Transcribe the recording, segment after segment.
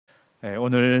네,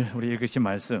 오늘 우리 읽으신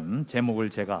말씀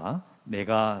제목을 제가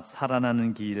내가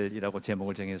살아나는 길이라고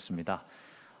제목을 정했습니다.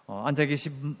 앉아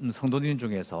계신 성도님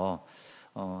중에서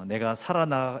내가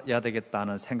살아나야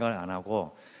되겠다는 생각을 안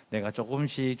하고 내가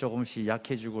조금씩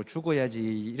약해지고 죽어야지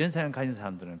이런 생각 가진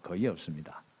사람들은 거의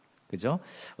없습니다. 그죠?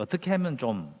 어떻게 하면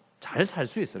좀 잘 살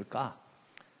수 있을까?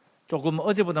 조금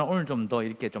어제보다 오늘 좀 더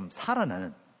이렇게 좀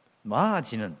살아나는,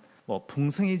 많아지는,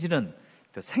 풍성해지는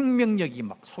그 생명력이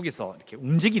막 속에서 이렇게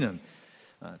움직이는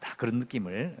다 그런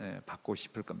느낌을 받고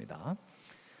싶을 겁니다.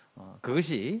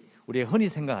 그것이 우리가 흔히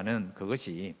생각하는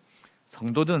그것이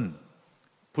성도든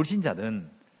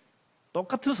불신자든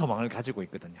똑같은 소망을 가지고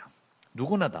있거든요.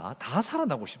 누구나 다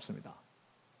살아나고 싶습니다.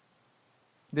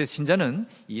 근데 신자는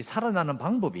이 살아나는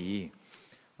방법이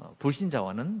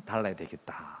불신자와는 달라야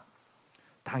되겠다.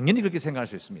 당연히 그렇게 생각할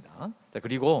수 있습니다. 자,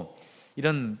 그리고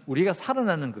이런 우리가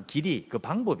살아나는 그 길이, 그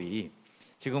방법이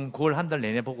지금 9월 한 달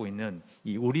내내 보고 있는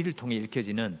이 우리를 통해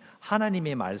읽혀지는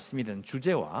하나님의 말씀이라는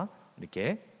주제와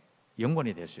이렇게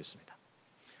연관이 될 수 있습니다.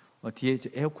 뒤에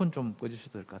에어컨 좀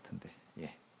꺼주셔도 될 것 같은데.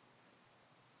 예.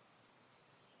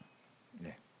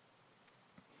 네.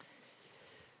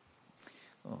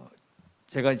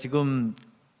 제가 지금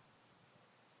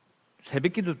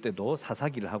새벽기도 때도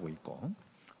사사기를 하고 있고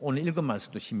오늘 읽은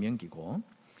말씀도 신명기고,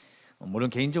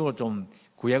 물론 개인적으로 좀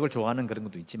구약을 좋아하는 그런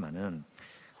것도 있지만은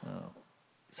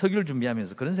설교를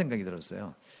준비하면서 그런 생각이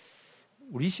들었어요.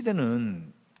 우리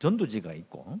시대는 전도지가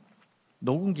있고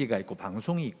녹음기가 있고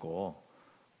방송이 있고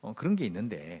그런 게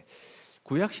있는데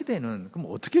구약 시대는 그럼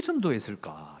어떻게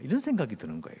전도했을까 이런 생각이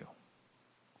드는 거예요.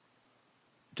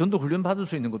 전도 훈련 받을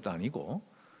수 있는 것도 아니고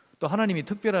또 하나님이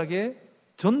특별하게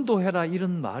전도해라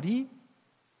이런 말이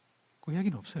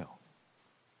구약에는 없어요.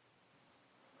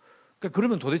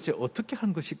 그러면 도대체 어떻게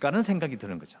한 것일까라는 생각이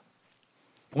드는 거죠.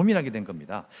 고민하게 된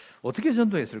겁니다. 어떻게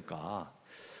전도했을까?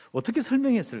 어떻게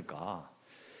설명했을까?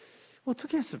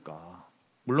 어떻게 했을까?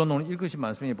 물론 오늘 읽으신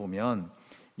말씀에 보면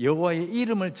여호와의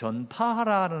이름을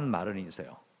전파하라는 말은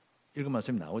있어요. 읽은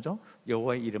말씀이 나오죠?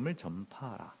 여호와의 이름을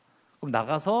전파하라. 그럼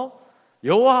나가서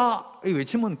여호와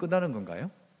외치면 끝나는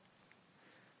건가요?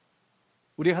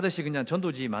 우리 하듯이 그냥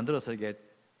전도지 만들어서 이게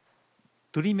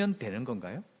드리면 되는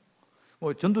건가요?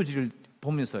 전도지를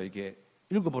보면서 이게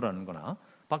읽어보라는 거나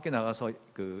밖에 나가서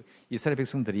그 이스라엘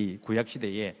백성들이 구약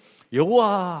시대에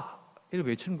여호와 이렇게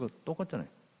외치는 거 똑같잖아요.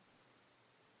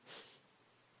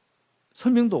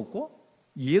 설명도 없고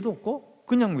이해도 없고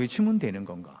그냥 외치면 되는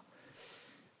건가?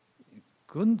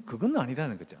 그건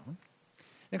아니라는 거죠.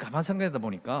 가만 생각하다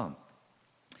보니까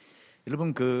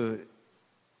여러분 그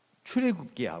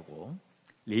출애굽기하고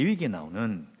레위기에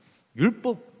나오는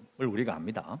율법을 우리가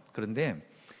압니다. 그런데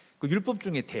그 율법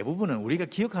중에 대부분은 우리가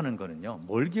기억하는 거는요,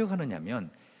 뭘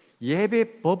기억하느냐면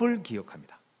예배법을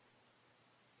기억합니다.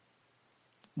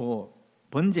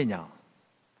 번제냐,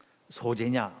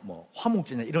 소제냐,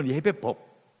 화목제냐 이런 예배법,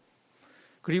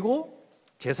 그리고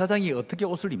제사장이 어떻게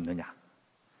옷을 입느냐,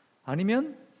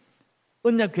 아니면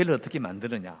언약궤를 어떻게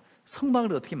만드느냐,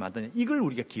 성막을 어떻게 만드느냐, 이걸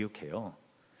우리가 기억해요.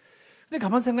 근데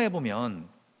가만 생각해 보면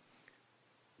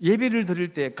예배를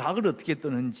드릴 때 각을 어떻게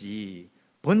뜨는지,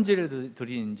 번제를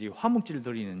드리는지, 화목제를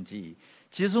드리는지,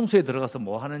 지성소에 들어가서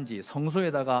뭐 하는지,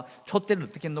 성소에다가 촛대를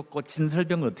어떻게 놓고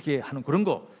진설병을 어떻게 하는 그런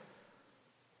거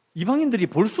이방인들이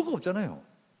볼 수가 없잖아요.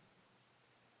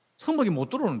 성막에 못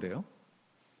들어오는데요.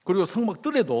 그리고 성막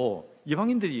뜰에도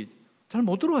이방인들이 잘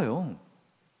못 들어와요.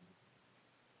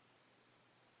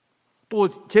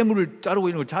 또 재물을 자르고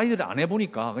이런 걸 자기들이 안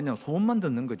해보니까 그냥 소문만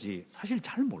듣는 거지 사실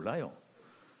잘 몰라요.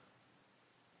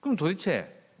 그럼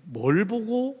도대체 뭘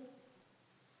보고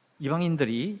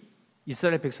이방인들이,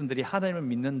 이스라엘 백성들이 하나님을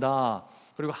믿는다,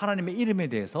 그리고 하나님의 이름에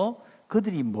대해서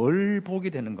그들이 뭘 보게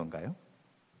되는 건가요?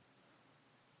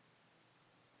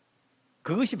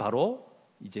 그것이 바로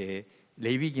이제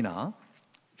레위기나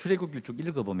출애굽기를 쭉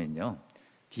읽어보면요,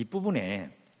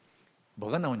 뒷부분에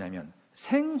뭐가 나오냐면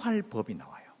생활법이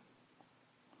나와요.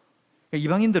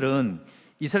 이방인들은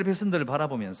이스라엘 백성들을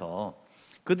바라보면서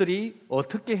그들이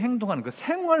어떻게 행동하는, 그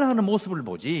생활하는 모습을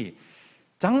보지,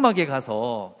 장막에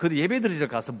가서 그 예배드리러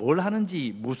가서 뭘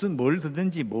하는지, 뭘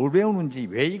듣는지, 뭘 배우는지,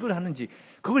 왜 이걸 하는지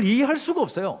그걸 이해할 수가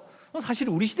없어요. 사실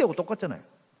우리 시대하고 똑같잖아요.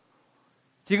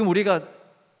 지금 우리가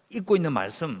읽고 있는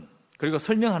말씀 그리고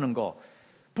설명하는 거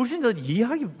불신자들이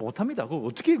이해하기 못합니다.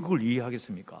 어떻게 그걸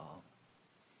이해하겠습니까?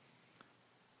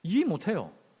 이해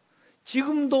못해요.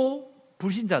 지금도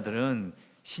불신자들은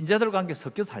신자들과 함께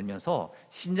섞여 살면서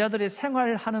신자들의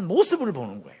생활하는 모습을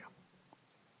보는 거예요.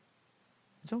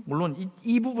 그렇죠? 물론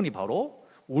이 부분이 바로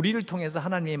우리를 통해서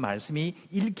하나님의 말씀이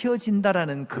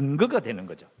읽혀진다라는 근거가 되는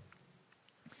거죠.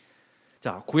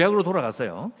 자, 구약으로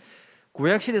돌아가서요.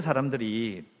 구약시대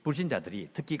사람들이, 불신자들이,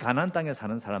 특히 가나안 땅에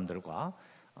사는 사람들과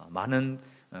많은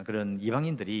그런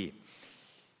이방인들이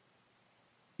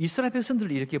이스라엘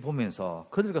백성들을 이렇게 보면서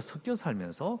그들과 섞여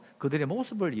살면서 그들의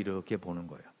모습을 이렇게 보는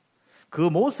거예요. 그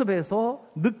모습에서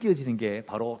느껴지는 게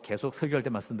바로 계속 설교할 때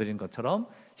말씀드린 것처럼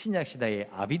신약 시대의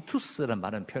아비투스라는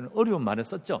말은 표현, 어려운 말을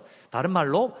썼죠. 다른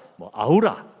말로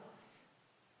아우라,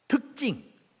 특징,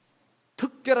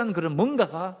 특별한 그런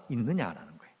뭔가가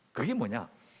있느냐라는 거예요. 그게 뭐냐?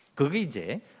 그게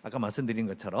이제 아까 말씀드린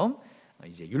것처럼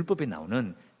이제 율법에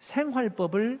나오는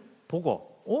생활법을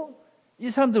보고 이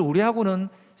사람들 우리하고는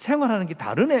생활하는 게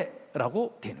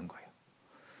다르네라고 되는 거예요.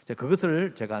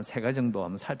 그것을 제가 한 3가지 정도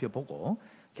한번 살펴보고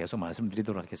계속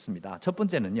말씀드리도록 하겠습니다. 첫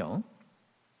번째는요.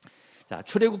 자,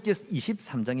 출애굽기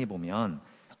 23장에 보면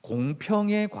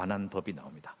공평에 관한 법이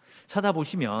나옵니다.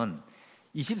 찾아보시면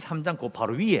 23장 그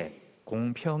바로 위에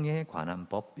공평에 관한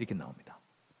법 이렇게 나옵니다.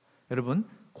 여러분,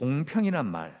 공평이란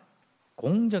말,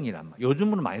 공정이란 말,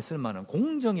 요즘으로 많이 쓸 말은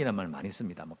공정이란 말 많이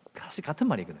씁니다. 사실 같은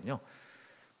말이거든요.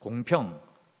 공평,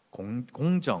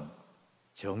 공정,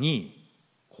 정의,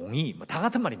 공의 다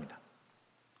같은 말입니다.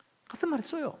 같은 말을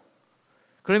써요.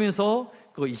 그러면서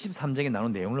그 23장에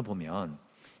나오는 내용을 보면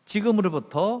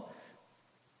지금으로부터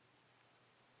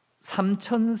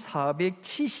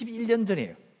 3471년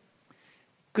전이에요.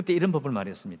 그때 이런 법을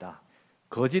말했습니다.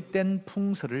 거짓된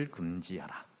풍설을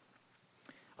금지하라.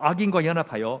 악인과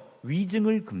연합하여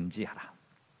위증을 금지하라.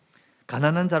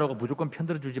 가난한 자라고 무조건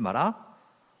편들어주지 마라.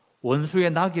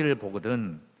 원수의 나귀를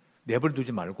보거든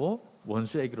내버려두지 말고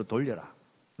원수에게로 돌려라.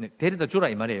 데려다 주라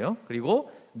이 말이에요.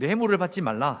 그리고 뇌물을 받지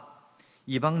말라.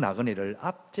 이방 나그네를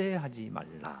압제하지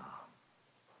말라.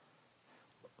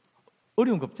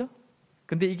 어려운 거 없죠?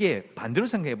 근데 이게 반대로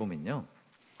생각해 보면요,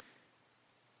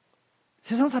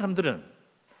 세상 사람들은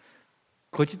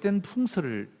거짓된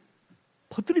풍설을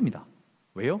퍼뜨립니다.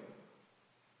 왜요?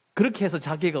 그렇게 해서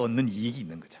자기가 얻는 이익이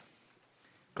있는 거죠.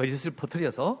 거짓을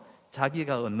퍼뜨려서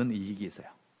자기가 얻는 이익이 있어요.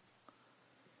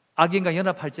 악인과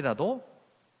연합할지라도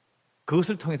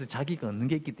그것을 통해서 자기가 얻는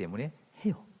게 있기 때문에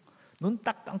해요. 눈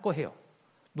딱 감고 해요.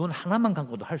 눈 하나만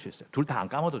감고도 할 수 있어요. 둘 다 안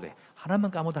감아도 돼.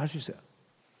 하나만 감아도 할 수 있어요.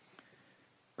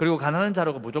 그리고 가난한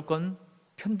자라고 무조건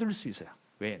편들 수 있어요.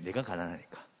 왜? 내가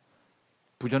가난하니까.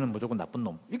 부자는 무조건 나쁜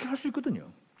놈. 이렇게 할 수 있거든요.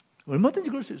 얼마든지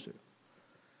그럴 수 있어요.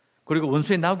 그리고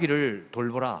원수의 나귀를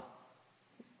돌보라.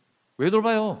 왜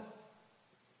돌봐요?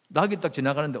 나귀 딱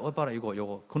지나가는데 봐라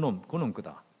이거 그놈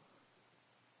거다.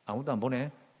 아무도 안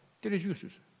보내. 때려 죽일 수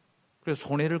있어요. 그래서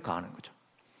손해를 가하는 거죠.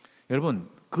 여러분,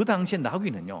 그 당시에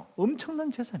나귀는요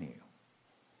엄청난 재산이에요.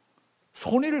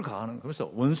 손해를 가하는, 그래서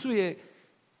원수의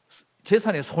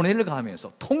재산에 손해를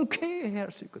가하면서 통쾌해야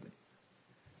할 수 있거든요.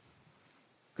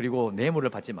 그리고 뇌물을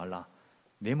받지 말라.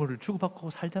 뇌물을 주고받고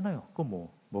살잖아요. 그거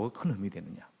뭐가 큰 의미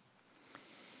되느냐.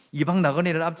 이방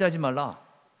나그네를 압제하지 말라.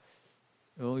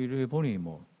 이래 보니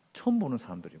처음 보는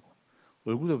사람들이고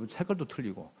얼굴도 색깔도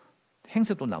틀리고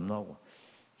행색도 남루하고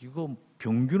이거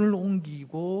병균을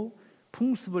옮기고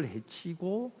풍습을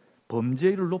해치고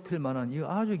범죄율을 높일 만한 이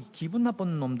아주 기분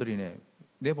나쁜 놈들이네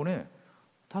내보내.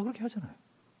 다 그렇게 하잖아요.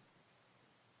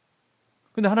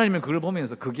 근데 하나님은 그걸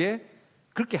보면서 그게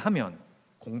그렇게 하면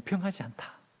공평하지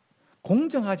않다,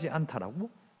 공정하지 않다라고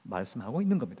말씀하고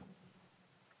있는 겁니다.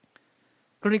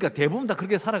 그러니까 대부분 다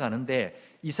그렇게 살아가는데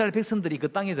이스라엘 백성들이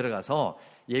그 땅에 들어가서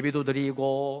예배도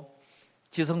드리고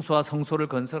지성소와 성소를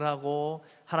건설하고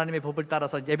하나님의 법을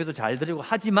따라서 예배도 잘 드리고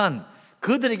하지만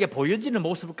그들에게 보여지는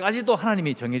모습까지도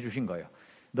하나님이 정해주신 거예요.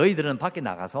 너희들은 밖에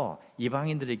나가서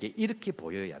이방인들에게 이렇게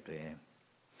보여야 돼.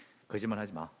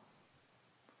 거짓말하지 마.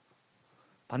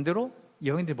 반대로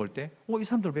이방인들이 볼 때 이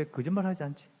사람들 왜 거짓말하지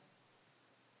않지?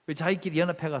 왜 자기끼리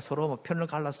연합해가 서로 편을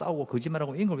갈라 싸우고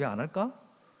거짓말하고 이런 걸 왜 안 할까?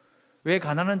 왜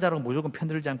가난한 자라고 무조건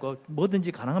편들지 않고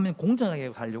뭐든지 가능하면 공정하게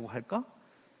하려고 할까?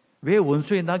 왜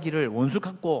원수의 나귀를 원수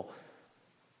갖고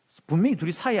분명히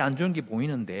둘이 사이에 안 좋은 게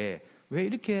보이는데 왜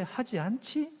이렇게 하지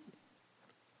않지?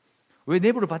 왜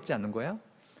내부를 받지 않는 거야?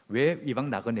 왜 이방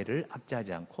나그네를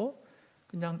압제하지 않고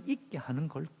그냥 있게 하는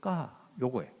걸까?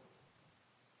 요거예요.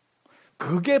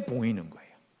 그게 보이는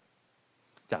거예요.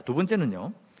 자, 두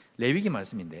번째는요, 레위기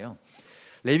말씀인데요.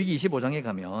 레위기 25장에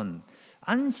가면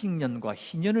안식년과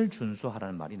희년을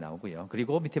준수하라는 말이 나오고요.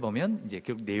 그리고 밑에 보면 이제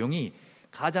그 내용이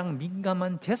가장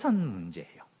민감한 재산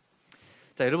문제예요.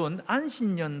 자, 여러분,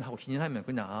 안식년하고 희년하면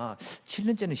그냥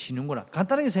 7년째는 쉬는구나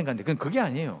간단하게 생각하는데 그건 그게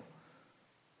아니에요.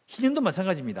 희년도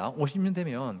마찬가지입니다. 50년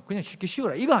되면 그냥 쉽게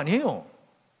쉬어라 이거 아니에요.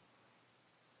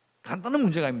 간단한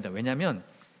문제가 아닙니다. 왜냐하면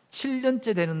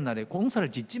 7년째 되는 날에 공사를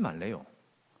짓지 말래요.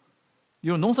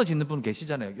 이런 농사 짓는 분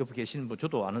계시잖아요. 옆에 계시는 분,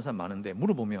 저도 아는 사람 많은데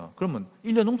물어보면 그러면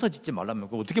 1년 농사 짓지 말라면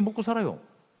그거 어떻게 먹고 살아요?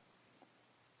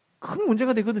 큰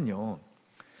문제가 되거든요.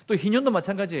 또 희년도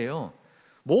마찬가지예요.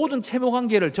 모든 채무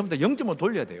관계를 전부 다 0점으로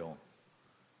돌려야 돼요.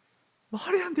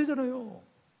 말이 안 되잖아요.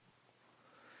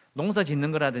 농사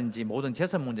짓는 거라든지 모든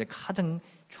재산 문제 가장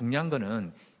중요한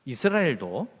거는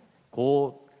이스라엘도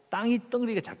그 땅이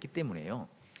덩어리가 작기 때문에요.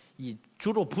 이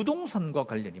주로 부동산과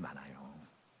관련이 많아요.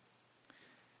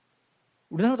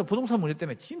 우리나라도 부동산 문제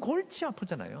때문에 지금 골치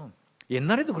아프잖아요.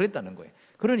 옛날에도 그랬다는 거예요.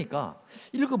 그러니까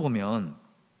읽어보면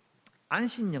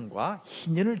안식년과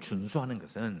희년을 준수하는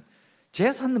것은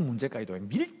재산 문제까지도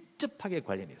밀접하게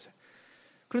관련이 있어요.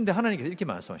 그런데 하나님께서 이렇게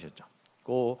말씀하셨죠.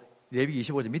 그 레위기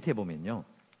 25절 밑에 보면요,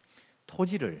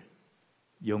 토지를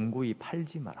영구히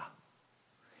팔지 마라.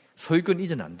 소유권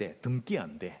이전 안 돼. 등기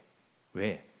안 돼.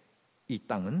 왜? 이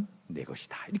땅은 내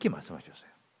것이다. 이렇게 말씀하셨어요.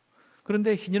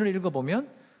 그런데 희년을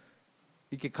읽어보면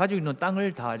이렇게 가지고 있는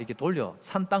땅을 다 이렇게 돌려,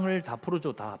 산 땅을 다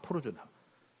풀어줘.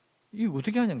 이게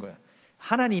어떻게 하냐는 거야.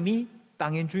 하나님이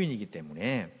땅의 주인이기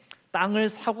때문에 땅을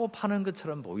사고 파는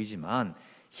것처럼 보이지만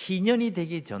희년이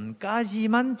되기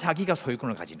전까지만 자기가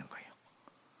소유권을 가지는 거예요.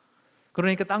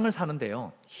 그러니까 땅을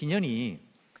사는데요, 희년이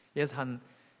예서 한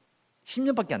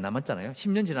 10년밖에 안 남았잖아요.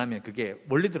 10년 지나면 그게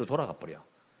원래대로 돌아가 버려.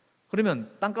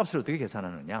 그러면 땅값을 어떻게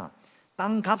계산하느냐?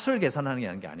 땅값을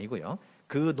계산하는 게 아니고요,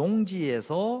 그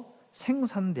농지에서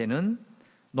생산되는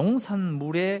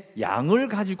농산물의 양을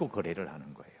가지고 거래를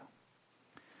하는 거예요.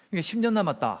 그러니까 10년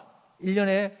남았다.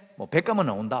 1년에 뭐 100가마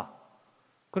나온다.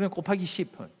 그러면 곱하기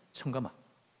 10, 1000가마.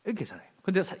 이렇게 계산해요.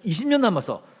 근데 20년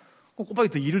남았어. 그럼 곱하기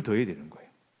더 2를 더해야 되는 거예요.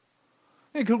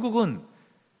 그러니까 결국은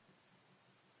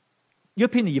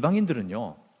옆에 있는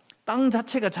이방인들은요, 땅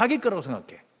자체가 자기 거라고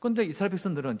생각해. 그런데 이스라엘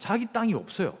백성들은 자기 땅이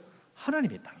없어요.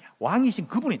 하나님의 땅이야. 왕이신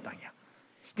그분의 땅이야.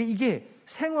 그러니까 이게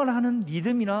생활하는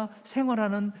리듬이나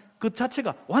생활하는 그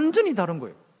자체가 완전히 다른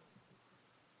거예요.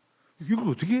 이걸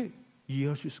어떻게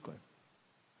이해할 수 있을까요?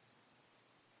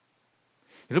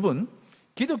 여러분,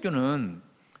 기독교는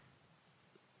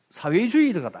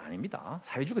사회주의가 아닙니다.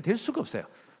 사회주의가 될 수가 없어요.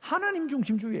 하나님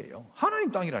중심주의예요.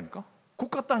 하나님 땅이라니까.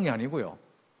 국가 땅이 아니고요,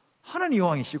 하나님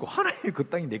왕이시고 하나님의 그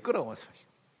땅이 내 거라고 말씀하시죠.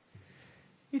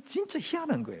 이게 진짜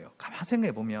희한한 거예요. 가만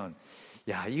생각해 보면,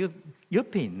 야, 이거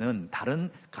옆에 있는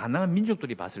다른 가나안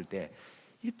민족들이 봤을 때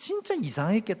이게 진짜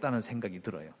이상했겠다는 생각이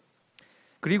들어요.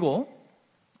 그리고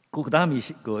그 다음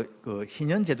그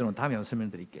희년 제도는 다음에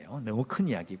설명드릴게요. 너무 큰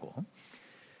이야기고.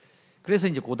 그래서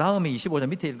이제 그 다음에 25장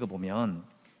밑에 읽어보면,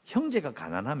 형제가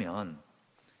가난하면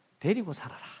데리고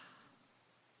살아라.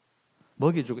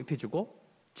 먹여주고 입혀주고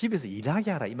집에서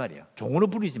일하게 하라, 이 말이에요. 종으로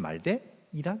부리지 말되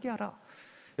일하게 하라.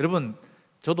 여러분,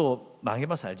 저도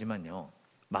망해봐서 알지만요,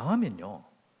 망하면요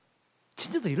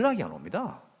친척들 일하게 안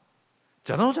옵니다.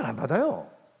 전화도 잘 안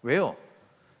받아요. 왜요?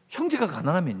 형제가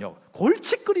가난하면요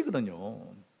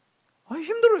골칫거리거든요.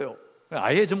 힘들어요.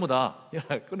 아예 전부 다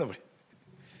연락을 끊어버려요.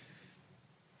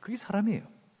 그게 사람이에요.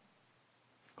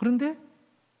 그런데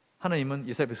하나님은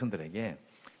이스라엘 백성들에게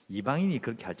이방인이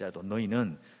그렇게 할지라도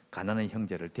너희는 가난한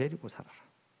형제를 데리고 살아라.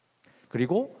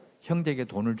 그리고 형제에게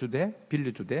돈을 주되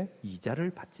빌려주되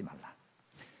이자를 받지 말라.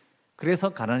 그래서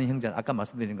가난한 형제는 아까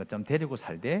말씀드린 것처럼 데리고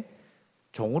살되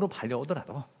종으로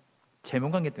팔려오더라도,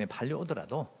 채무관계 때문에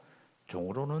팔려오더라도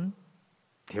종으로는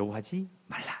대우하지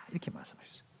말라, 이렇게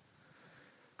말씀하셨어요.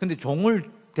 근데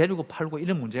종을 데리고 팔고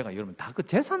이런 문제가 여러분 다 그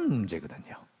재산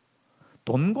문제거든요.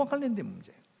 돈과 관련된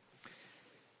문제예요.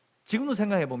 지금도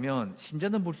생각해 보면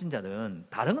신자든 불신자든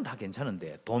다른 건 다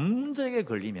괜찮은데 돈 문제에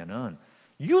걸리면은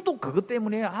유독 그것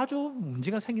때문에 아주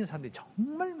문제가 생기는 사람들이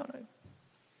정말 많아요.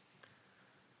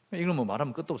 이건 뭐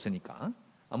말하면 끝도 없으니까.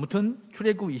 아무튼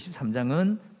출애굽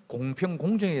 23장은 공평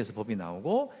공정에 대해서 법이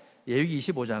나오고, 레위기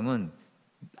 25장은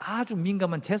아주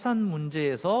민감한 재산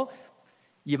문제에서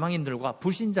이방인들과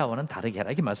불신자와는 다르게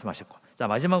하라, 이렇게 말씀하셨고, 자,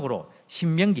 마지막으로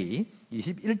신명기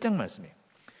 21장 말씀이에요.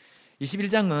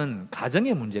 21장은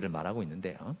가정의 문제를 말하고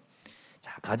있는데요.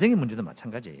 자, 가정의 문제도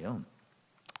마찬가지예요.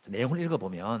 내용을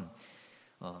읽어보면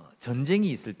전쟁이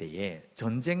있을 때에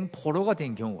전쟁 포로가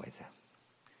된 경우가 있어요.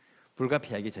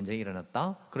 불가피하게 전쟁이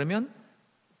일어났다. 그러면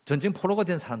전쟁 포로가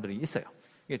된 사람들이 있어요.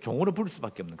 종으로 부를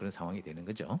수밖에 없는 그런 상황이 되는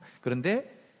거죠.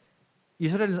 그런데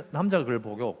이스라엘 남자가 그걸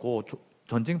보고 그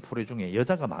전쟁 포로 중에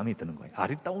여자가 마음에 드는 거예요.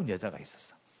 아리따운 여자가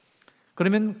있었어.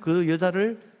 그러면 그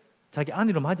여자를 자기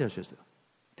아내로 맞이할 수 있어요.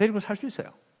 데리고 살 수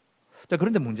있어요. 자,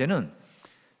 그런데 문제는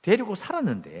데리고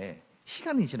살았는데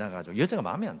시간이 지나가지고 여자가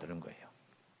마음에 안 드는 거예요.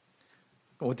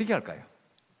 그럼 어떻게 할까요?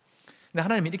 근데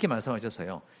하나님이 이렇게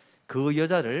말씀하셨어요. 그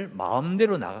여자를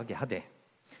마음대로 나가게 하되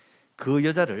그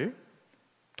여자를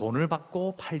돈을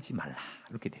받고 팔지 말라,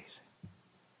 이렇게 되어 있어요.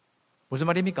 무슨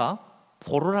말입니까?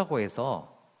 포로라고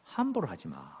해서 함부로 하지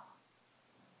마.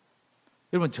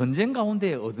 여러분, 전쟁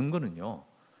가운데 얻은 거는요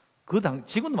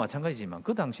지금도 마찬가지지만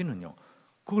그 당시는요,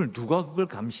 누가 그걸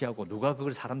감시하고 누가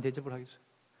그걸 사람 대접을 하겠어요?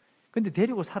 근데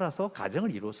데리고 살아서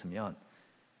가정을 이뤘으면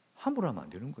함부로 하면 안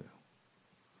되는 거예요.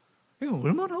 이거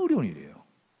얼마나 어려운 일이에요.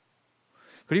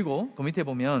 그리고 그 밑에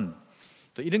보면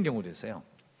또 이런 경우도 있어요.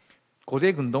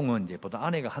 고대 근동은 이제 보통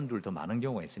아내가 한둘 더 많은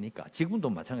경우가 있으니까, 지금도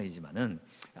마찬가지지만은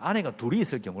아내가 둘이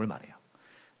있을 경우를 말해요.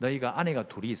 너희가 아내가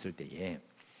둘이 있을 때에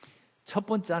첫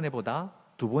번째 아내보다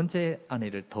두 번째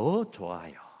아내를 더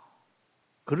좋아하여.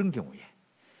 그런 경우에.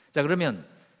 자, 그러면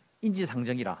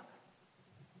인지상정이라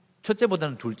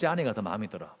첫째보다는 둘째 아내가 더 마음에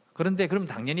들어. 그런데 그럼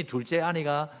당연히 둘째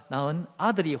아내가 낳은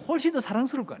아들이 훨씬 더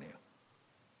사랑스러울 거 아니에요.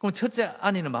 그럼 첫째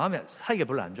아내는 마음에 사이가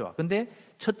별로 안 좋아. 근데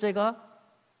첫째가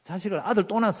자식을 아들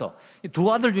또 낳았어.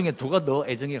 두 아들 중에 누가 더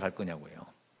애정에 갈 거냐고요.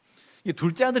 이게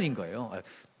둘째 아들인 거예요.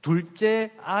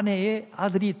 둘째 아내의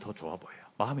아들이 더 좋아 보여요.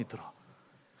 마음에 들어.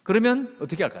 그러면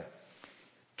어떻게 할까요?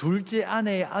 둘째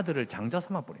아내의 아들을 장자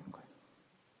삼아 버리는 거예요.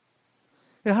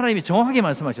 하나님이 정확하게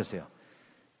말씀하셨어요.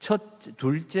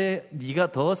 둘째,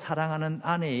 네가 더 사랑하는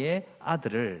아내의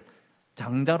아들을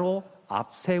장자로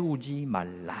앞세우지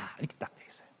말라. 이렇게 딱 되어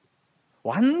있어요.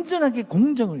 완전하게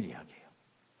공정을 이야기해요.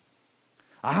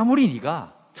 아무리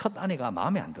네가 첫 아내가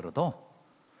마음에 안 들어도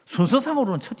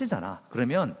순서상으로는 첫째잖아.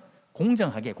 그러면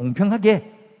공정하게,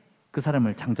 공평하게 그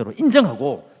사람을 장자로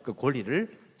인정하고 그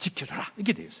권리를 지켜줘라.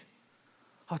 이렇게 되어 있어요.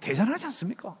 대단하지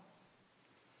않습니까?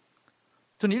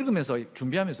 저는 읽으면서,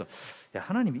 준비하면서, 야,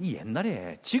 하나님이 이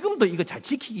옛날에, 지금도 이거 잘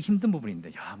지키기 힘든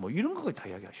부분인데, 야, 뭐 이런 거 다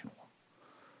이야기하시는 거.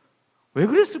 왜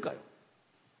그랬을까요?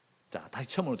 자, 다시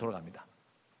처음으로 돌아갑니다.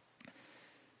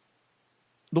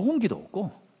 녹음기도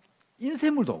없고,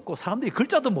 인쇄물도 없고, 사람들이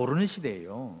글자도 모르는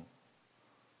시대예요.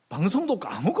 방송도 없고,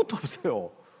 아무것도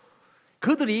없어요.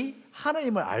 그들이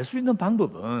하나님을 알 수 있는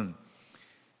방법은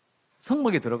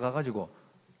성막에 들어가가지고,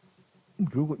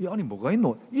 이 안에 뭐가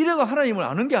있노? 이래가 하나님을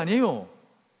아는 게 아니에요.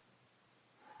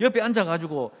 옆에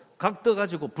앉아가지고 각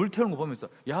떠가지고 불 태우는 거 보면서,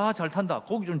 야, 잘 탄다,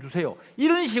 고기 좀 주세요.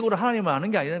 이런 식으로 하나님을 아는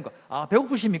게 아니라는 거.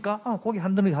 배고프십니까? 고기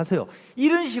한 덩이 하세요.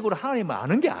 이런 식으로 하나님을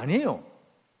아는 게 아니에요.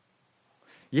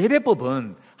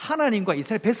 예배법은 하나님과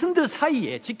이스라엘 백성들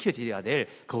사이에 지켜져야 될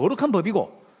거룩한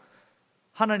법이고,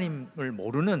 하나님을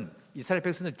모르는 이스라엘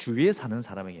백성들 주위에 사는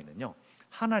사람에게는요,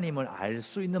 하나님을 알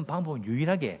수 있는 방법은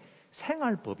유일하게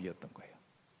생활법이었던 거예요.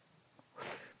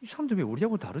 이 사람들 왜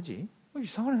우리하고 다르지?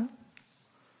 이상하네.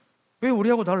 왜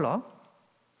우리하고 달라?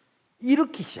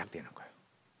 이렇게 시작되는 거예요.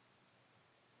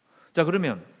 자,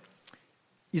 그러면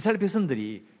이스라엘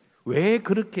백성들이 왜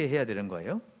그렇게 해야 되는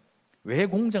거예요? 왜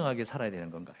공정하게 살아야 되는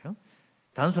건가요?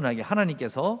 단순하게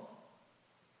하나님께서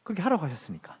그렇게 하라고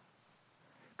하셨으니까.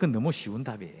 그건 너무 쉬운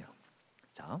답이에요.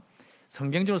 자,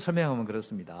 성경적으로 설명하면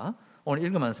그렇습니다. 오늘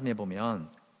읽은 말씀에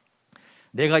보면,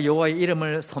 내가 여호와의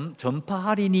이름을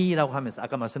전파하리니라고 하면서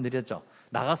아까 말씀드렸죠.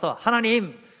 나가서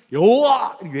하나님,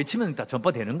 여호와 외치면 다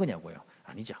전파되는 거냐고요.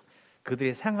 아니죠.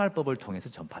 그들의 생활법을 통해서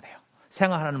전파돼요.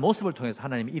 생활하는 모습을 통해서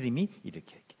하나님의 이름이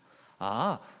이렇게.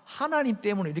 하나님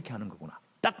때문에 이렇게 하는 거구나.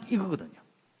 딱 이거거든요.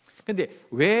 근데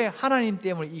왜 하나님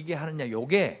때문에 이게 하느냐,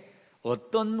 이게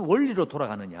어떤 원리로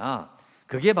돌아가느냐,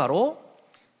 그게 바로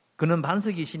그는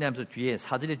반석이시네 하면서 뒤에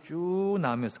 4절에 쭉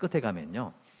나오면서 끝에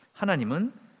가면요,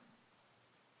 하나님은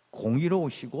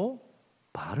공의로우시고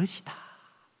바르시다.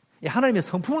 하나님의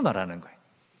성품을 말하는 거예요.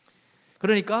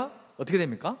 그러니까 어떻게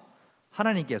됩니까?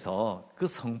 하나님께서 그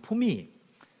성품이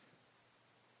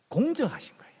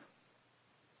공정하신 거예요.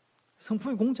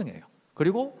 성품이 공정해요.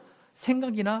 그리고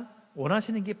생각이나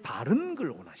원하시는 게 바른 걸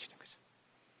원하시는 거죠.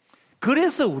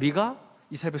 그래서 우리가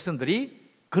이스라엘 백성들이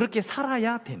그렇게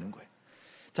살아야 되는 거예요.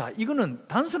 자, 이거는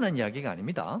단순한 이야기가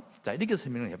아닙니다. 자, 이렇게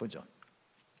설명을 해보죠.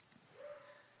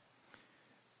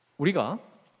 우리가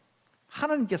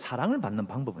하나님께 사랑을 받는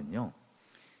방법은요,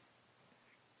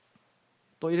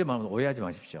 또 이래 말하면 오해하지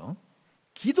마십시오.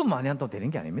 기도 많이 한다고 되는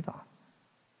게 아닙니다.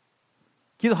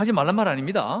 기도하지 말란 말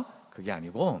아닙니다. 그게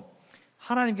아니고,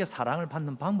 하나님께 사랑을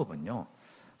받는 방법은요,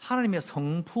 하나님의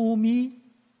성품이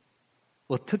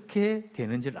어떻게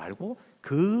되는지를 알고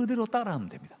그대로 따라하면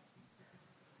됩니다.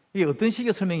 이게 어떤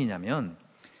식의 설명이냐면,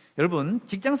 여러분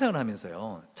직장생활을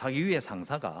하면서요, 자기 위에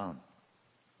상사가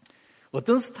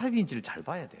어떤 스타일인지를 잘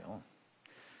봐야 돼요.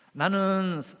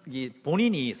 나는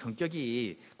본인이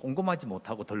성격이 꼼꼼하지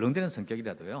못하고 덜렁대는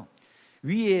성격이라도요,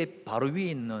 바로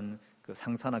위에 있는 그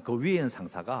상사나 그 위에 있는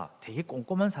상사가 되게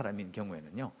꼼꼼한 사람인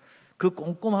경우에는요, 그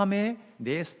꼼꼼함에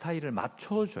내 스타일을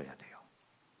맞춰줘야 돼요.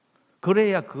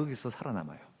 그래야 거기서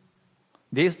살아남아요.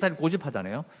 내 스타일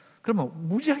고집하잖아요. 그러면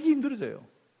무지하게 힘들어져요.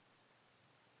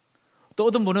 또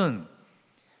어떤 분은,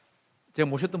 제가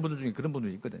모셨던 분들 중에 그런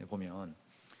분들이 있거든요. 보면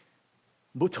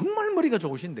정말 머리가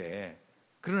좋으신데,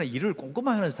 그러나 일을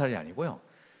꼼꼼하게 하는 스타일이 아니고요,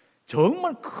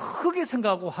 정말 크게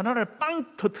생각하고 하나를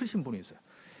빵 터트리신 분이 있어요.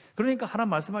 그러니까 하나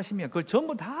말씀하시면 그걸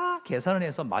전부 다 계산을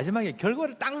해서 마지막에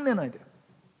결과를 딱 내놔야 돼요.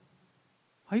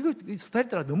 이거 스타일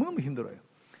따라 너무너무 힘들어요.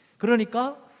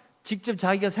 그러니까 직접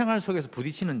자기가 생활 속에서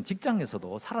부딪히는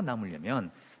직장에서도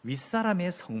살아남으려면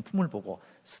윗사람의 성품을 보고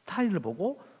스타일을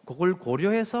보고 그걸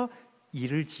고려해서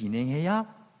일을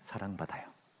진행해야 사랑받아요.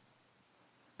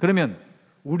 그러면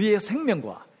우리의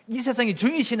생명과 이 세상의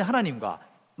주인이신 하나님과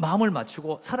마음을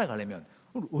맞추고 살아가려면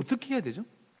어떻게 해야 되죠?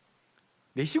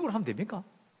 내 식으로 하면 됩니까?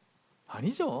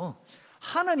 아니죠.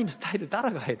 하나님 스타일을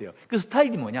따라가야 돼요. 그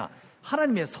스타일이 뭐냐?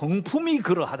 하나님의 성품이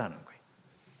그러하다는 거예요.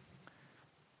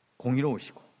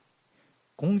 공의로우시고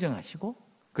공정하시고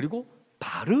그리고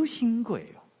바르신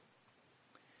거예요.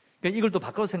 그러니까 이걸 또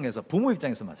바꿔서 생각해서 부모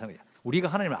입장에서 마찬가지야. 우리가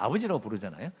하나님을 아버지라고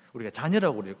부르잖아요. 우리가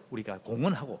자녀라고 우리가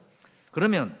공언하고.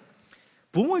 그러면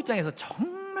부모 입장에서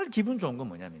정말 기분 좋은 건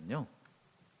뭐냐면요,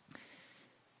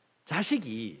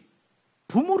 자식이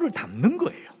부모를 닮는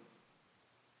거예요.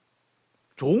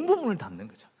 좋은 부분을 닮는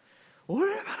거죠.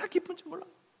 얼마나 기쁜지 몰라.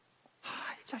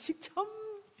 이 자식 참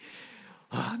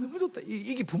너무 좋다.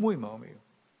 이게 부모의 마음이에요.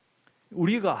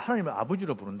 우리가 하나님을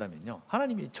아버지로 부른다면요,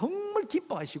 하나님이 정말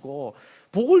기뻐하시고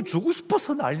복을 주고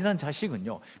싶어서 난리난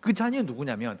자식은요, 그 자녀는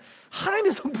누구냐면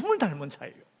하나님의 성품을 닮은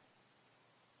자예요.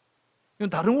 이건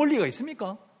다른 원리가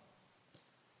있습니까?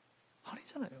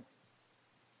 아니잖아요.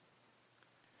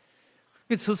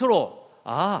 스스로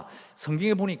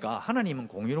성경에 보니까 하나님은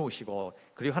공의로우시고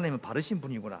그리고 하나님은 바르신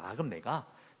분이구나. 그럼 내가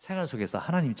생활 속에서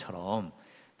하나님처럼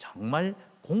정말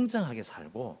공정하게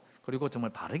살고 그리고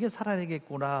정말 바르게 살아야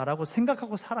되겠구나라고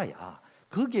생각하고 살아야,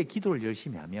 거기에 기도를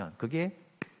열심히 하면 그게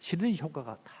시너지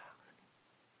효과가 다.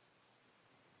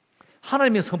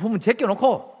 하나님의 성품은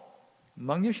제껴놓고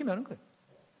막 열심히 하는 거예요.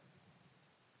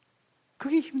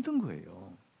 그게 힘든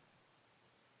거예요.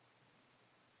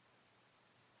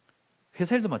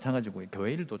 회사 일도 마찬가지고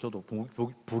교회 일도 저도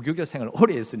부교교 생활을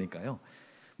오래 했으니까요,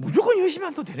 무조건 열심히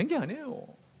해도 되는 게 아니에요.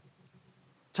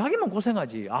 자기만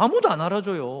고생하지 아무도 안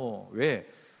알아줘요. 왜?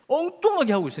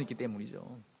 엉뚱하게 하고 있었기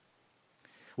때문이죠.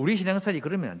 우리 신앙생활이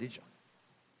그러면 안 되죠.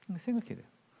 생각해야 돼요.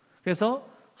 그래서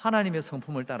하나님의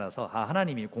성품을 따라서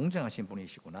하나님이 공정하신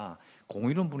분이시구나,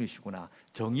 공의로운 분이시구나,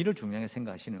 정의를 중요하게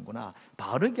생각하시는구나,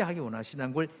 바르게 하기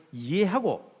원하시는 걸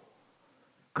이해하고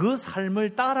그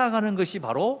삶을 따라가는 것이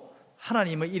바로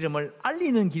하나님의 이름을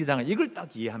알리는 길이다. 이걸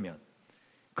딱 이해하면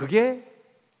그게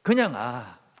그냥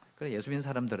그래, 예수 믿는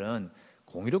사람들은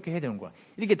공의롭게 해야 되는구나,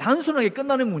 이렇게 단순하게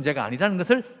끝나는 문제가 아니라는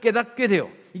것을 깨닫게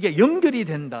돼요. 이게 연결이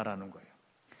된다라는 거예요.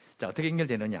 자, 어떻게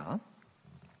연결되느냐?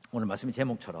 오늘 말씀의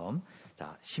제목처럼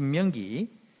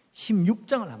신명기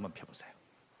 16장을 한번 펴보세요.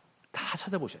 다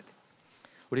찾아보셔야 돼요.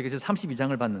 우리가 지금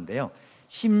 32장을 봤는데요,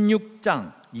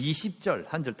 16장 20절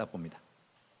한 절 딱 봅니다.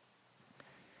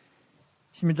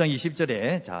 16장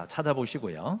 20절에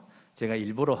찾아보시고요. 제가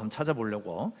일부러 한번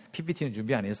찾아보려고 PPT는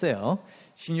준비 안 했어요.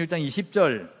 16장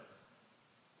 20절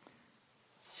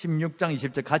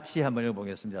같이 한번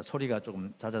읽어보겠습니다. 소리가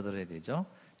조금 잦아들어야 되죠.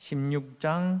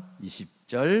 16장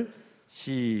 20절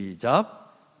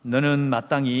시작. 너는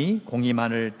마땅히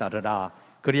공의만을 따르라.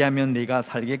 그리하면 네가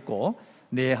살겠고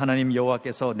내 하나님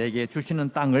여호와께서 내게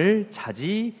주시는 땅을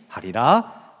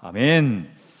차지하리라.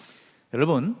 아멘.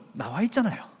 여러분, 나와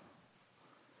있잖아요.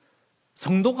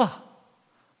 성도가,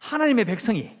 하나님의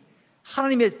백성이,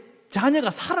 하나님의 자녀가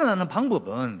살아나는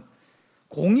방법은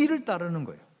공의를 따르는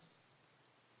거예요.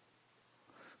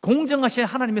 공정하신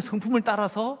하나님의 성품을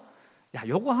따라서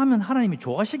요거 하면 하나님이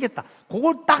좋아하시겠다,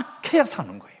 그걸 딱 해야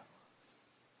사는 거예요.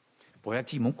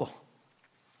 보약지 먹고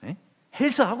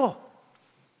헬스하고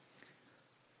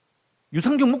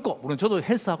유산균 먹고, 물론 저도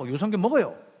헬스하고 유산균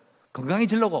먹어요.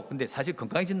 건강해지려고. 근데 사실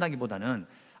건강해진다기보다는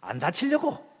안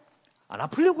다치려고, 안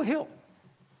아프려고 해요.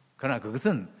 그러나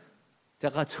그것은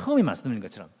제가 처음에 말씀드린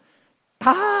것처럼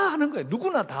다 하는 거예요.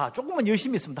 누구나 다 조금만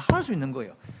열심히 있으면 다 할 수 있는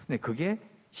거예요. 근데 그게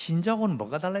신자하고는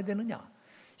뭐가 달라야 되느냐?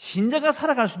 신자가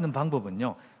살아갈 수 있는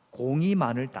방법은요,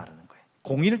 공의만을 따르는 거예요.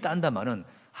 공의를 따른다 말은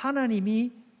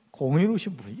하나님이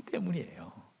공의로우신 분이기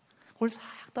때문이에요. 그걸 싹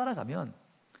따라가면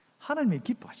하나님이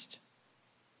기뻐하시죠.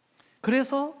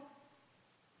 그래서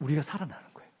우리가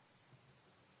살아나는 거예요.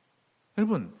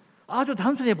 여러분, 아주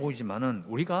단순해 보이지만은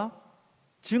우리가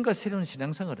지금까지 새로운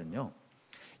신앙생활은요,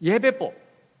 예배법,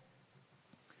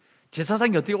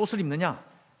 제사장이 어떻게 옷을 입느냐,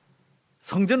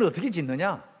 성전을 어떻게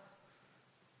짓느냐,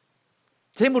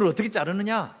 재물을 어떻게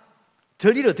자르느냐,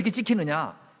 절기를 어떻게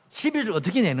지키느냐, 11을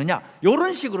어떻게 내느냐,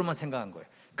 이런 식으로만 생각한 거예요.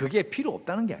 그게 필요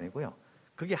없다는 게 아니고요,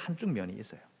 그게 한쪽 면이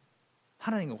있어요.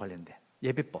 하나님과 관련된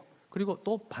예배법, 그리고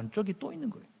또 반쪽이 또 있는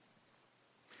거예요.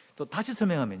 또 다시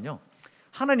설명하면요,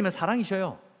 하나님은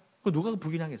사랑이셔요. 누가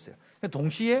부인하겠어요?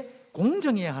 동시에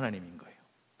공정해야 하나님인 거예요.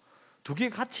 두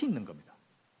개가 같이 있는 겁니다.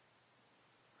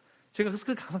 제가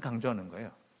그걸 항상 강조하는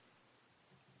거예요.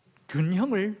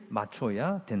 균형을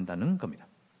맞춰야 된다는 겁니다.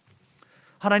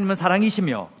 하나님은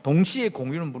사랑이시며 동시에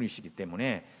공유는 분이시기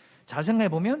때문에 잘 생각해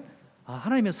보면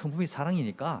하나님의 성품이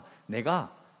사랑이니까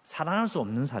내가 사랑할 수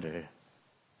없는 사를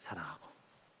사랑하고,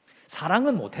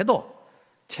 사랑은 못해도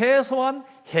최소한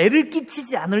해를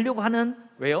끼치지 않으려고 하는,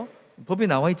 왜요? 법에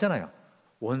나와 있잖아요.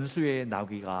 원수의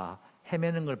나귀가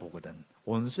헤매는 걸 보거든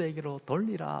원수에게로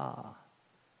돌리라.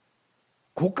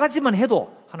 그까지만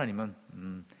해도 하나님은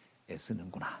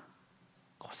애쓰는구나,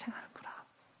 고생하는구나.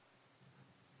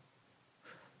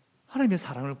 하나님의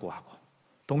사랑을 구하고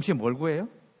동시에 뭘 구해요?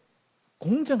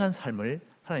 공정한 삶을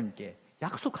하나님께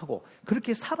약속하고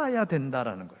그렇게 살아야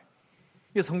된다라는 거예요.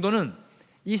 성도는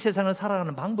이 세상을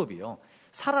살아가는 방법이요,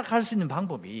 살아갈 수 있는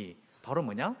방법이 바로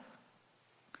뭐냐?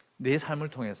 내 삶을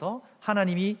통해서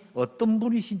하나님이 어떤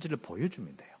분이신지를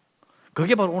보여주면 돼요.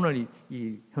 그게 바로 오늘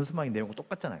이 현수막의 내용과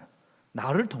똑같잖아요.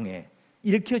 나를 통해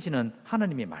읽혀지는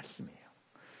하나님의 말씀이에요.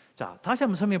 자, 다시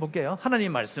한번 설명해 볼게요. 하나님의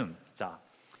말씀. 자,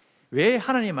 왜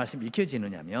하나님의 말씀이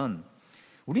읽혀지느냐면,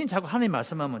 우리는 자꾸 하나님의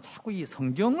말씀하면 자꾸 이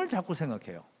성경을 자꾸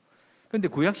생각해요. 그런데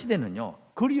구약시대는요,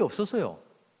 글이 없었어요.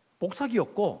 복사기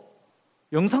없고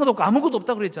영상도 없고 아무것도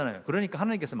없다고 그랬잖아요. 그러니까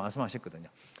하나님께서 말씀하셨거든요.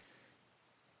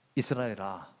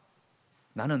 이스라엘아,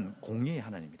 나는 공의의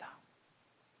하나님이다.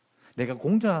 내가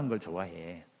공정한 걸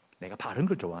좋아해. 내가 바른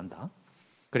걸 좋아한다.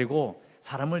 그리고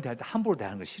사람을 대할 때 함부로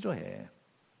대하는 걸 싫어해.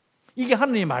 이게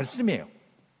하나님의 말씀이에요.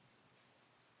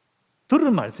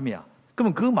 들은 말씀이야.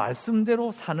 그러면 그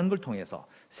말씀대로 사는 걸 통해서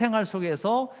생활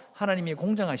속에서 하나님이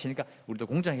공정하시니까 우리도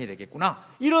공정해야 되겠구나,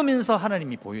 이러면서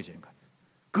하나님이 보여지는 거예요.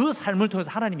 그 삶을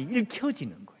통해서 하나님이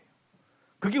읽혀지는 거예요.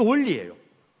 그게 원리예요.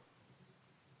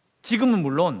 지금은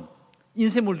물론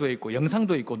인쇄물도 있고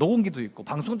영상도 있고 녹음기도 있고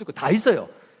방송도 있고 다 있어요.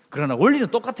 그러나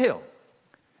원리는 똑같아요.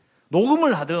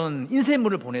 녹음을 하든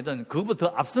인쇄물을 보내든 그것보다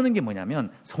더 앞서는 게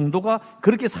뭐냐면 성도가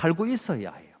그렇게 살고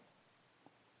있어야 해요.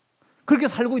 그렇게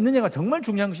살고 있느냐가 정말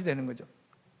중요한 것이 되는 거죠.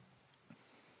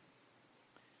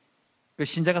 그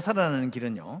신자가 살아나는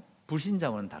길은요,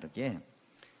 불신자와는 다르게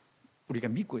우리가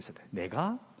믿고 있어야 돼요.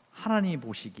 내가 하나님이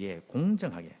보시기에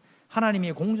공정하게,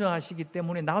 하나님이 공정하시기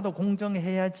때문에 나도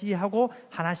공정해야지 하고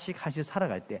하나씩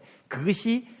살아갈 때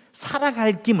그것이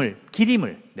살아갈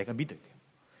길임을 내가 믿어야 돼요.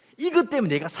 이것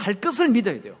때문에 내가 살 것을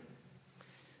믿어야 돼요.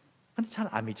 근데 잘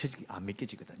안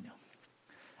믿겨지거든요.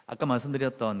 아까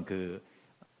말씀드렸던 그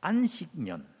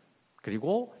안식년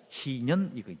그리고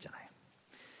희년 이거 있잖아요.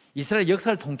 이스라엘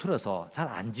역사를 통틀어서 잘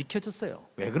안 지켜졌어요.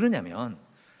 왜 그러냐면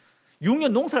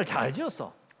 6년 농사를 잘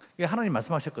지었어. 하나님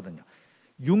말씀하셨거든요.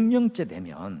 6년째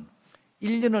되면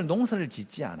 1년을 농사를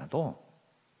짓지 않아도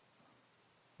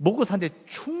먹고 사는데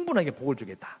충분하게 복을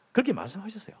주겠다. 그렇게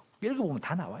말씀하셨어요. 읽어보면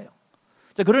다 나와요.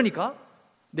 자, 그러니까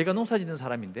내가 농사 짓는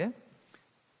사람인데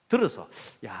들어서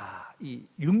이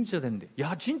 6년째 됐는데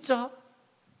진짜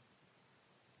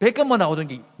 100감만 나오던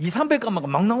게 200~300감만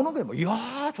막 나오는 거예요.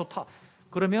 이야, 좋다.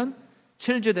 그러면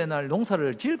 7째 된 날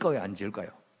농사를 지을까요, 안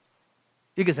지을까요?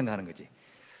 이렇게 생각하는 거지.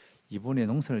 이번에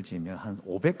농사를 지으면 한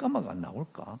 500감마가 안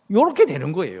나올까? 이렇게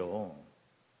되는 거예요.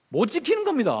 못 지키는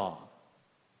겁니다.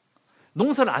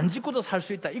 농사를 안 짓고도 살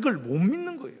수 있다, 이걸 못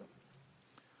믿는 거예요.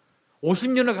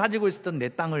 50년을 가지고 있었던 내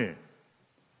땅을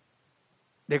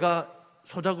내가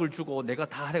소작을 주고 내가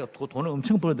다 하려고 돈을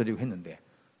엄청 벌어들이고 했는데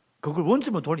그걸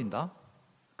원점으로 돌린다?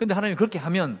 근데 하나님이 그렇게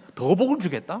하면 더 복을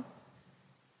주겠다?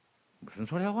 무슨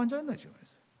소리 하고 앉아있나 지금?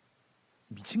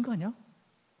 미친 거 아니야?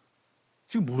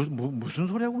 지금 무슨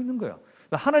소리 하고 있는 거야?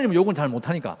 하나님은 욕은 잘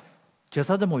못하니까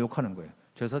제사장 뭐 욕하는 거예요.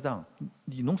 제사장,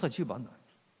 네 농사 지어봤나?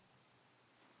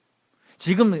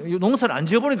 지금 농사를 안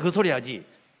지어보니까 그 소리 하지.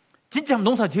 진짜 한번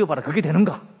농사 지어봐라. 그게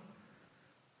되는가?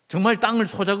 정말 땅을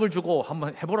소작을 주고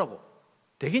한번 해보라고.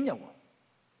 되겠냐고.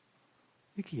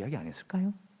 이렇게 이야기 안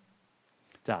했을까요?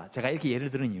 자, 제가 이렇게 예를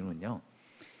드는 이유는요,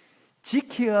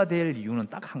 지켜야 될 이유는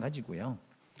딱 한 가지고요,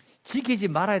 지키지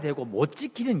말아야 되고 못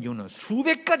지키는 이유는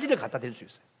수백 가지를 갖다 댈 수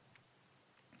있어요.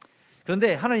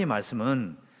 그런데 하나님의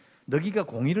말씀은 너희가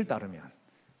공의를 따르면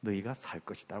너희가 살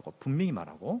것이다라고 분명히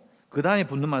말하고, 그 다음에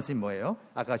붙는 말씀이 뭐예요?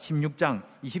 아까 16장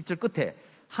 20절 끝에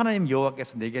하나님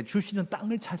여호와께서 내게 주시는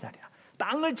땅을 차지하리라.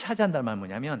 땅을 차지한다는 말은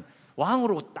뭐냐면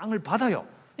왕으로 땅을 받아요.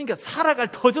 그러니까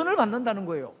살아갈 터전을 받는다는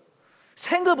거예요.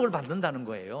 생업을 받는다는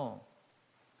거예요.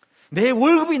 내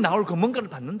월급이 나올 그 뭔가를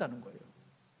받는다는 거예요.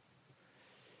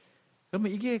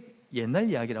 그러면 이게 옛날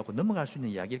이야기라고 넘어갈 수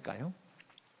있는 이야기일까요?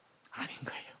 아닌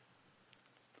거예요.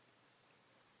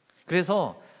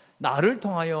 그래서 나를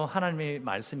통하여 하나님의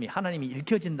말씀이, 하나님이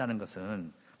읽혀진다는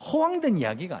것은 허황된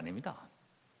이야기가 아닙니다.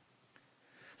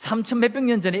 3,000 몇백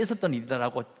년 전에 있었던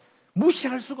일이다라고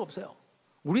무시할 수가 없어요.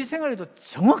 우리 생활에도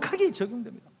정확하게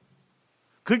적용됩니다.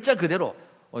 글자 그대로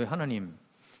하나님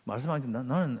말씀하신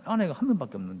나는 아내가 한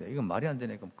명밖에 없는데 이건 말이 안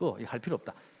되네. 그럼 이거 할 필요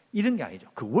없다. 이런 게 아니죠.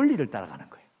 그 원리를 따라가는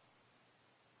거예요.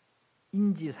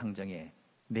 인지상정에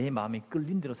내 마음이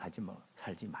끌린 대로 살지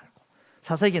말고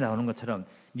사사기에 나오는 것처럼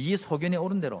네 소견에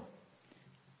오른 대로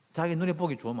자기 눈에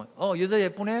보기 좋으면 여자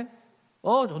예쁘네,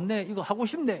 좋네, 이거 하고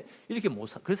싶네, 이렇게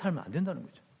그래서 살면 안 된다는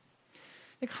거죠.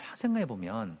 가만 생각해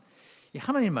보면 이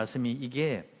하나님 말씀이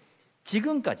이게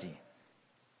지금까지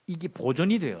이게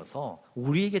보존이 되어서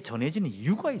우리에게 전해지는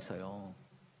이유가 있어요.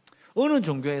 어느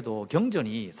종교에도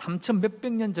경전이 3천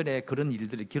몇백 년 전에 그런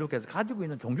일들을 기록해서 가지고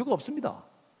있는 종교가 없습니다.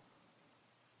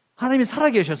 하나님이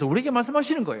살아계셔서 우리에게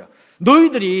말씀하시는 거예요.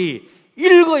 너희들이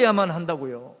읽어야만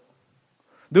한다고요.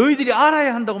 너희들이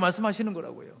알아야 한다고 말씀하시는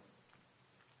거라고요.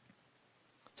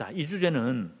 자, 이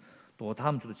주제는 또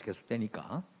다음 주도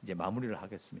계속되니까 이제 마무리를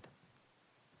하겠습니다.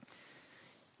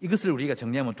 이것을 우리가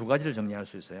정리하면 두 가지를 정리할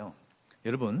수 있어요.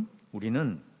 여러분,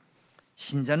 우리는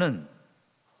신자는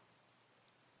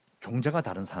종자가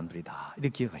다른 사람들이다. 이렇게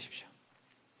기억하십시오.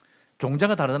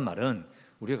 종자가 다르다는 말은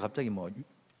우리가 갑자기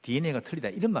DNA가 틀리다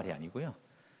이런 말이 아니고요.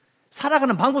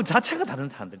 살아가는 방법 자체가 다른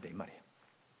사람들이다 이 말이에요.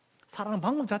 살아가는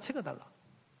방법 자체가 달라.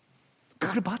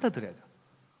 그걸 받아들여야 돼요.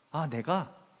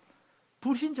 내가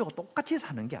불신자하고 똑같이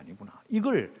사는 게 아니구나.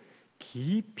 이걸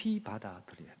깊이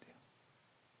받아들여야 돼요.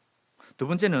 두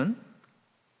번째는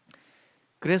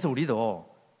그래서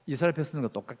우리도 이스라엘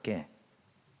백성들과 똑같게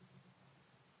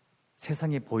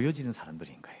세상에 보여지는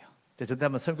사람들인 거예요. 저때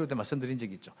한번 설교 때 말씀드린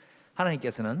적이 있죠.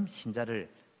 하나님께서는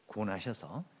신자를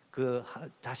구원하셔서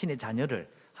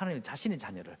하나님 자신의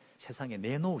자녀를 세상에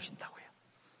내놓으신다고요.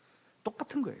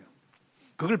 똑같은 거예요.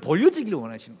 그걸 보여주기를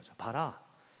원하시는 거죠. 봐라,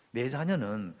 내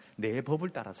자녀는 내 법을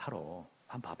따라 살아.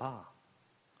 한번 봐봐.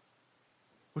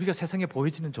 우리가 세상에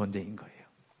보여지는 존재인 거예요.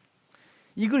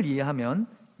 이걸 이해하면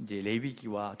이제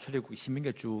레위기와 출애굽기,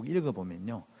 신명기 쭉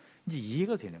읽어보면요, 이제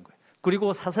이해가 되는 거예요.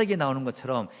 그리고 사사기에 나오는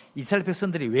것처럼 이스라엘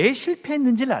백성들이 왜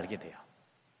실패했는지를 알게 돼요.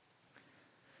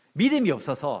 믿음이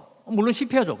없어서 물론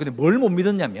실패하죠. 근데 뭘 못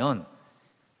믿었냐면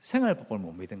생활법을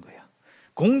못 믿은 거예요.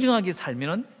 공정하게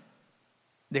살면은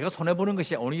내가 손해보는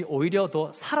것이 오히려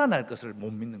더 살아날 것을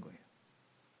못 믿는 거예요.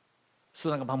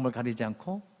 수단과 방법을 가리지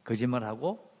않고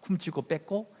거짓말하고 훔치고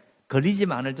뺏고 걸리지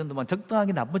않을 정도만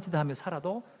적당하게 나쁜 짓을 하며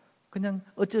살아도 그냥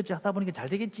어쩌어쩌 하다 보니까 잘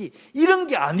되겠지, 이런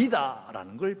게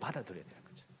아니다라는 걸 받아들여야 되는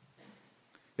거죠.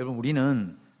 여러분,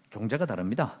 우리는 종자가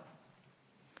다릅니다.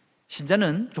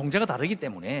 신자는 종자가 다르기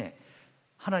때문에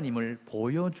하나님을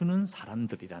보여주는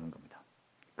사람들이라는 겁니다.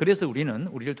 그래서 우리는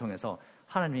우리를 통해서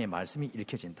하나님의 말씀이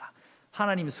읽혀진다.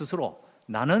 하나님 스스로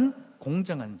나는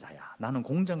공정한 자야, 나는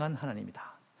공정한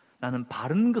하나님이다, 나는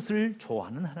바른 것을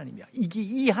좋아하는 하나님이야,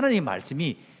 이 하나님의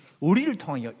말씀이 우리를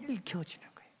통하여 읽혀지는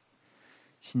거예요.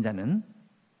 신자는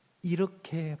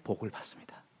이렇게 복을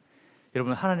받습니다.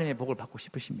 여러분, 하나님의 복을 받고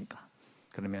싶으십니까?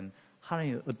 그러면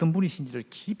하나님이 어떤 분이신지를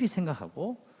깊이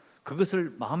생각하고 그것을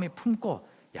마음에 품고,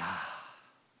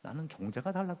 나는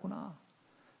종자가 달랐구나,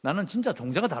 나는 진짜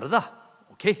종자가 다르다,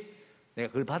 오케이, 내가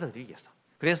그걸 받아들이겠어.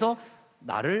 그래서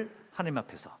나를 하나님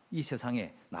앞에서 이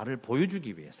세상에 나를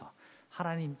보여주기 위해서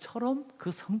하나님처럼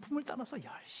그 성품을 따라서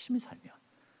열심히 살면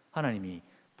하나님이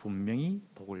분명히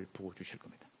복을 부어주실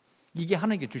겁니다. 이게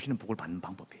하나님께 주시는 복을 받는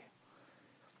방법이에요.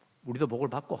 우리도 복을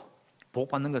받고 복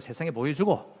받는 걸 세상에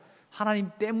보여주고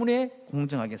하나님 때문에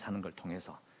공정하게 사는 걸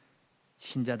통해서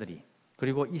신자들이,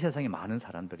 그리고 이 세상의 많은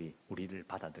사람들이 우리를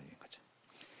받아들이는 거죠.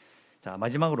 자,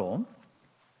 마지막으로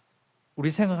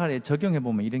우리 생활에 적용해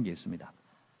보면 이런 게 있습니다.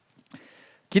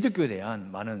 기독교에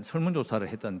대한 많은 설문조사를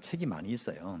했던 책이 많이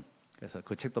있어요. 그래서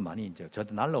그 책도 많이 이제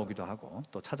저도 날라오기도 하고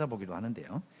또 찾아보기도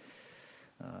하는데요.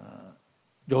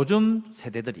 요즘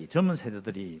세대들이, 젊은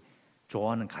세대들이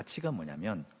좋아하는 가치가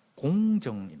뭐냐면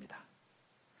공정입니다.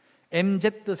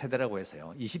 MZ 세대라고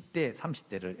해서요, 20대,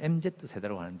 30대를 MZ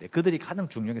세대라고 하는데 그들이 가장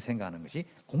중요하게 생각하는 것이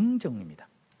공정입니다.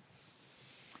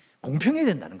 공평해야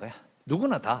된다는 거야.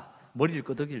 누구나 다 머리를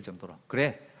끄덕일 정도로,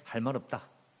 그래, 할 말 없다,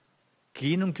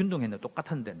 기능 균등했는데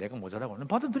똑같은데 내가 모자라고 하면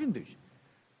받아들이면 되지.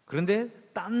 그런데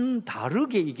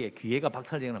다르게 이게 기회가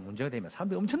박탈되거나 문제가 되면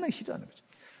사람들이 엄청나게 싫어하는 거죠.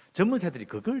 젊은 세대들이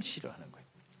그걸 싫어하는 거예요.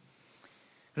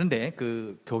 그런데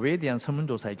그 교회에 대한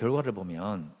설문조사의 결과를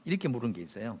보면 이렇게 물은 게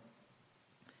있어요.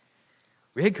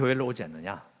 왜 교회를 오지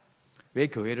않느냐? 왜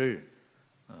교회를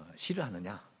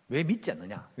싫어하느냐? 왜 믿지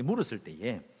않느냐? 물었을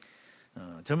때에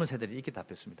젊은 세대들이 이렇게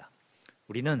답했습니다.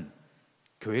 우리는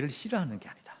교회를 싫어하는 게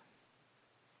아니다.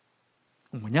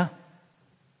 뭐냐?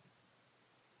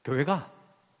 교회가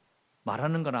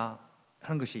말하는 거나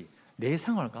하는 것이 내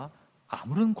생활과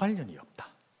아무런 관련이 없다.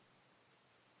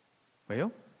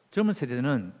 왜요? 젊은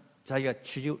세대는 자기가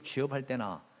취업할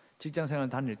때나 직장생활을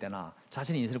다닐 때나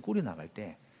자신의 인생을 꾸려나갈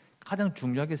때 가장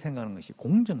중요하게 생각하는 것이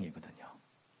공정이거든요.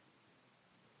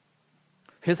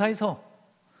 회사에서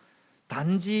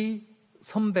단지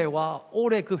선배와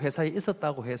오래 그 회사에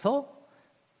있었다고 해서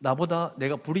나보다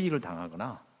내가 불이익을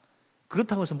당하거나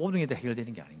그렇다고 해서 모든 게 다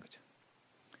해결되는 게 아닌 거죠.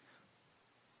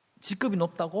 직급이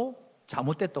높다고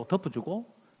잘못됐다고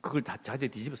덮어주고 그걸 다 자기들이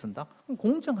뒤집어 쓴다? 그럼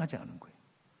공정하지 않은 거예요.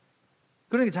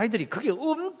 그러니까 자기들이 그게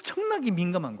엄청나게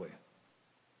민감한 거예요.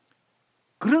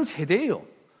 그런 세대예요.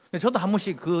 저도 한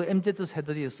번씩 그 MZ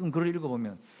세대들이 쓴 글을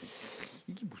읽어보면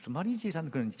이게 무슨 말이지?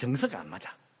 라는 그런 정서가 안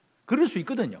맞아. 그럴 수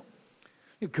있거든요.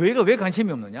 교회가 왜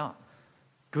관심이 없느냐?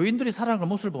 교인들이 살아가는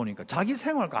모습을 보니까 자기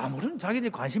생활과 아무런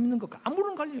자기들이 관심 있는 것과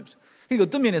아무런 관련이 없어요. 그러니까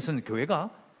어떤 면에서는 교회가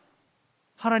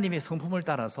하나님의 성품을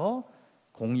따라서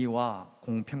공의와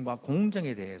공평과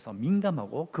공정에 대해서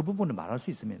민감하고 그 부분을 말할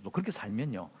수 있으면 또 그렇게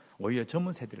살면요 오히려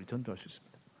젊은 세대를 전도할 수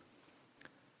있습니다.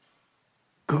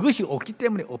 그것이 없기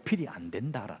때문에 어필이 안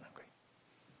된다라는 거예요.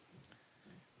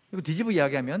 그리고 뒤집어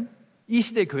이야기하면 이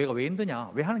시대의 교회가 왜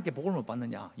힘드냐, 왜 하나님께 복을 못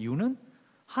받느냐, 이유는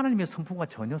하나님의 성품과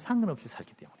전혀 상관없이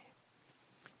살기 때문이에요.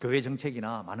 교회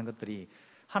정책이나 많은 것들이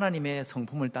하나님의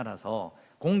성품을 따라서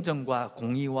공정과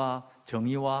공의와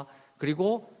정의와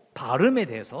그리고 바름에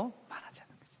대해서 말하지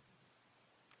않는 거죠.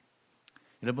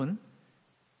 여러분,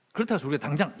 그렇다고 해서 우리가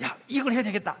당장 야 이걸 해야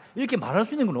되겠다 이렇게 말할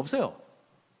수 있는 건 없어요.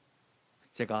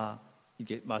 제가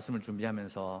이렇게 말씀을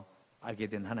준비하면서 알게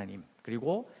된 하나님,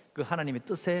 그리고 그 하나님의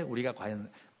뜻에 우리가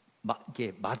과연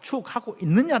이렇게 맞춰가고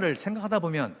있느냐를 생각하다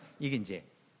보면 이게 이제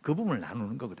그 부분을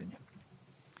나누는 거거든요.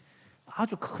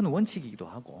 아주 큰 원칙이기도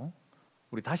하고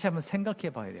우리 다시 한번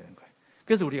생각해 봐야 되는 거예요.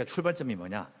 그래서 우리가 출발점이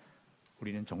뭐냐?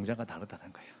 우리는 종자가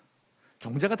다르다는 거예요.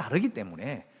 종자가 다르기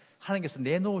때문에 하나님께서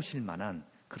내놓으실 만한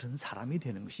그런 사람이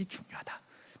되는 것이 중요하다.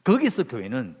 거기서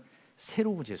교회는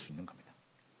새로워질 수 있는 겁니다.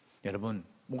 여러분,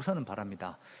 목사는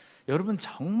바랍니다. 여러분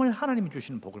정말 하나님이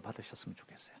주시는 복을 받으셨으면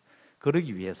좋겠어요.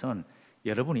 그러기 위해선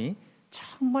여러분이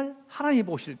정말 하나님이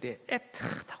보실 때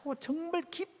애틋하고 정말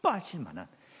기뻐하실 만한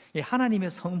하나님의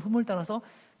성품을 따라서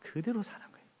그대로 사는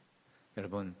거예요.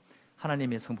 여러분,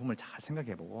 하나님의 성품을 잘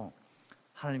생각해보고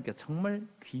하나님께 정말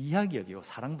귀하게 여기고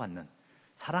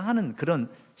사랑하는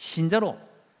그런 신자로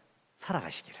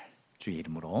살아가시기를 주의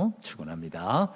이름으로 축원합니다.